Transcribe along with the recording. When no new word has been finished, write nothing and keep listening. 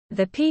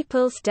The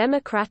People's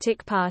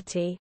Democratic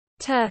Party.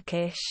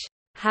 Turkish.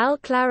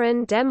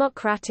 Halkların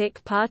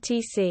Demokratik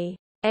Partisi.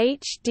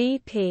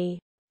 HDP.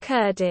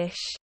 Kurdish.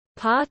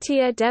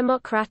 Partiya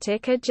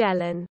Demokratik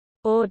Öcalan,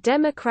 or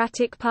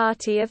Democratic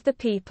Party of the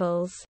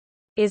Peoples,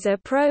 is a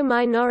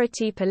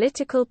pro-minority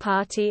political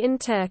party in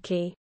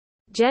Turkey.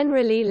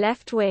 Generally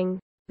left-wing,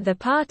 the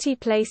party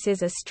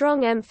places a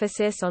strong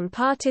emphasis on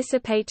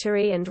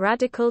participatory and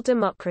radical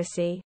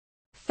democracy,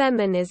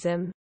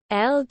 feminism,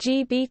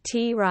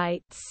 LGBT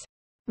rights,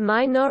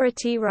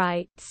 minority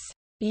rights,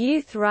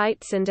 youth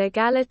rights and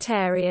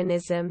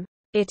egalitarianism.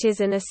 It is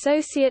an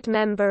associate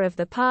member of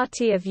the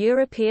Party of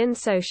European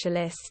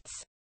Socialists.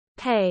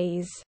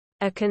 PAYS.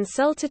 A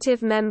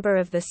consultative member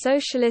of the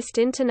Socialist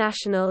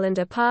International and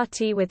a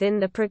party within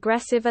the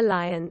Progressive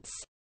Alliance.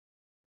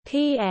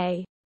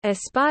 PA.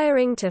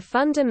 Aspiring to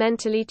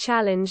fundamentally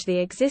challenge the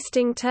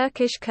existing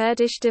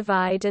Turkish-Kurdish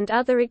divide and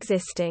other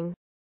existing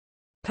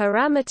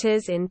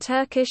parameters in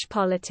Turkish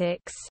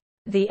politics.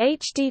 The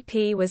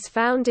HDP was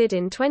founded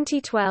in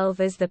 2012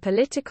 as the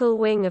political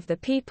wing of the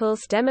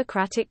People's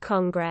Democratic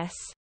Congress,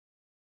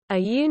 a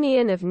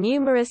union of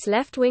numerous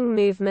left-wing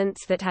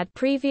movements that had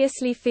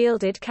previously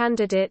fielded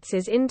candidates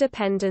as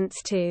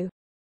independents to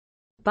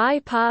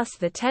bypass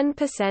the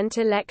 10%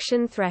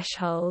 election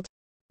threshold.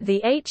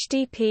 The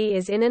HDP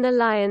is in an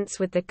alliance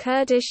with the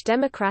Kurdish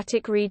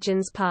Democratic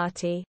Regions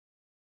Party,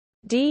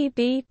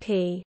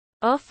 DBP,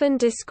 often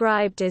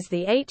described as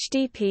the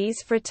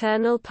HDP's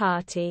fraternal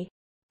party.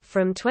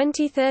 From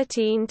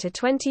 2013 to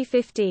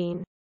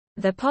 2015,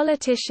 the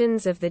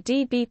politicians of the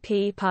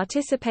DBP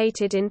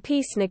participated in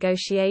peace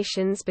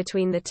negotiations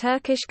between the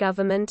Turkish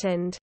government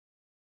and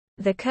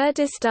the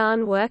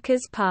Kurdistan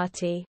Workers'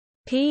 Party,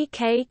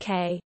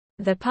 PKK.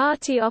 The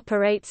party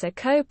operates a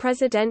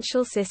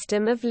co-presidential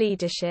system of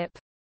leadership,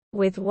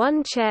 with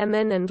one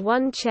chairman and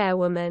one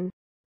chairwoman.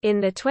 In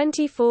the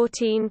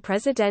 2014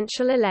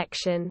 presidential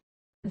election,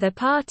 the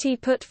party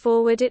put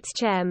forward its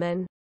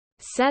chairman,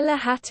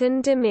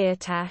 Selahattin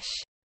Demirtas,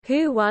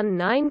 who won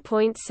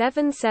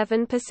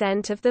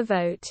 9.77% of the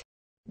vote,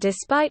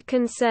 despite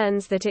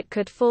concerns that it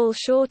could fall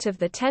short of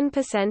the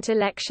 10%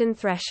 election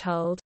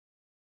threshold.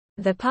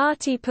 The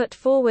party put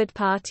forward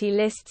party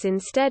lists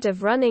instead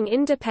of running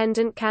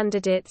independent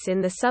candidates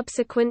in the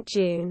subsequent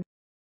June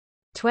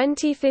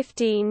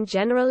 2015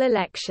 general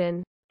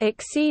election,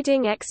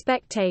 exceeding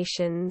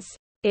expectations.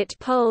 It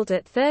polled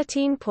at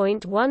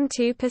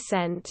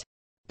 13.12%.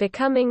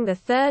 Becoming the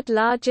third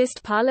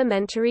largest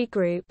parliamentary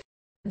group.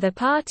 The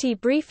party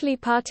briefly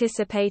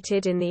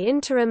participated in the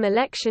interim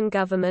election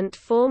government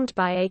formed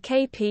by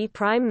AKP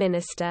Prime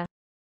Minister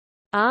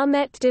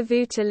Ahmet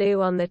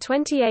Davutoglu on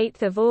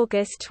 28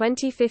 August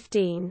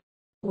 2015,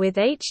 with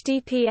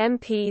HDP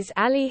MPs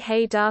Ali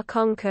Haydar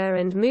Konka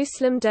and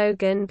Muslim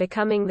Dogan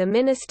becoming the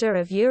Minister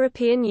of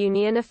European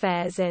Union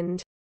Affairs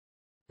and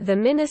the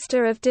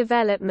Minister of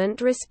Development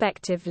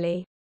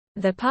respectively.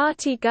 The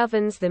party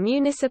governs the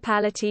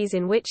municipalities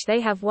in which they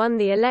have won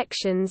the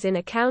elections in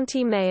a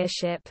county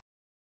mayorship,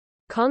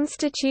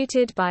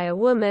 constituted by a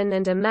woman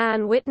and a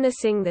man,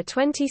 witnessing the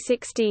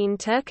 2016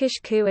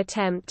 Turkish coup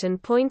attempt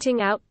and pointing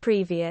out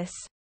previous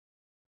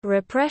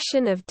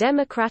repression of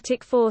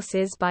democratic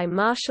forces by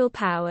martial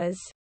powers.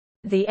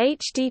 The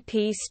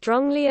HDP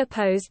strongly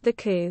opposed the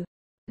coup.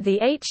 The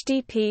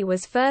HDP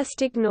was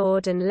first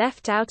ignored and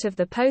left out of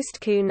the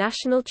post-coup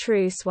national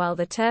truce while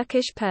the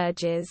Turkish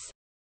purges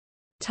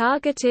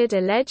targeted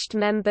alleged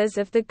members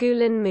of the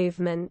Gulen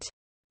movement.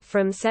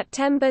 From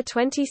September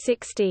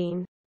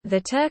 2016, the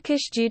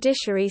Turkish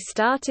judiciary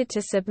started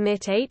to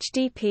submit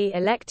HDP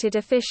elected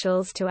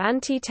officials to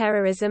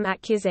anti-terrorism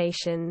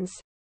accusations.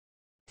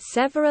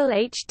 Several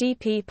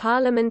HDP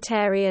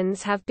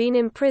parliamentarians have been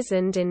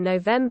imprisoned in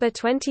November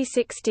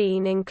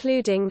 2016,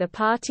 including the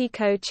party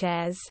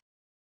co-chairs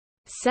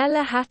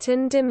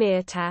Selahattin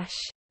Demirtas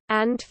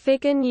and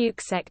Figen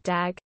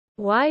Yüksekdag,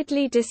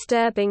 widely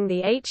disturbing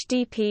the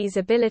HDP's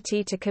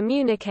ability to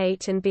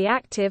communicate and be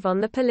active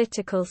on the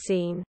political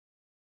scene.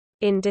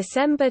 In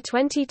December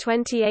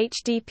 2020,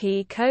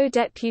 HDP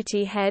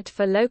co-deputy head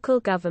for local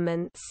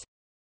governments,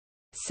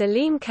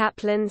 Salim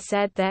Kaplan,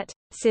 said that,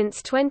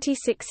 since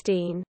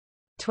 2016,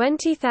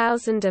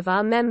 20,000 of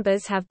our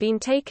members have been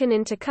taken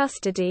into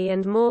custody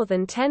and more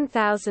than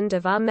 10,000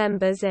 of our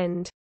members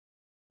and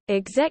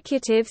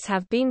executives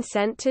have been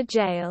sent to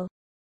jail,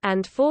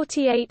 and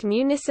 48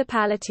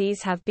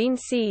 municipalities have been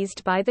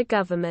seized by the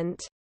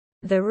government.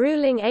 The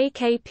ruling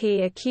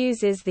AKP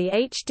accuses the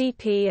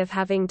HDP of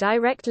having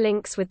direct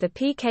links with the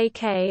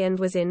PKK and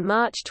was in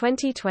March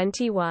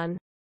 2021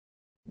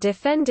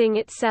 defending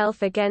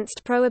itself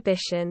against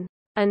prohibition,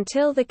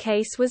 until the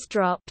case was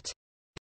dropped.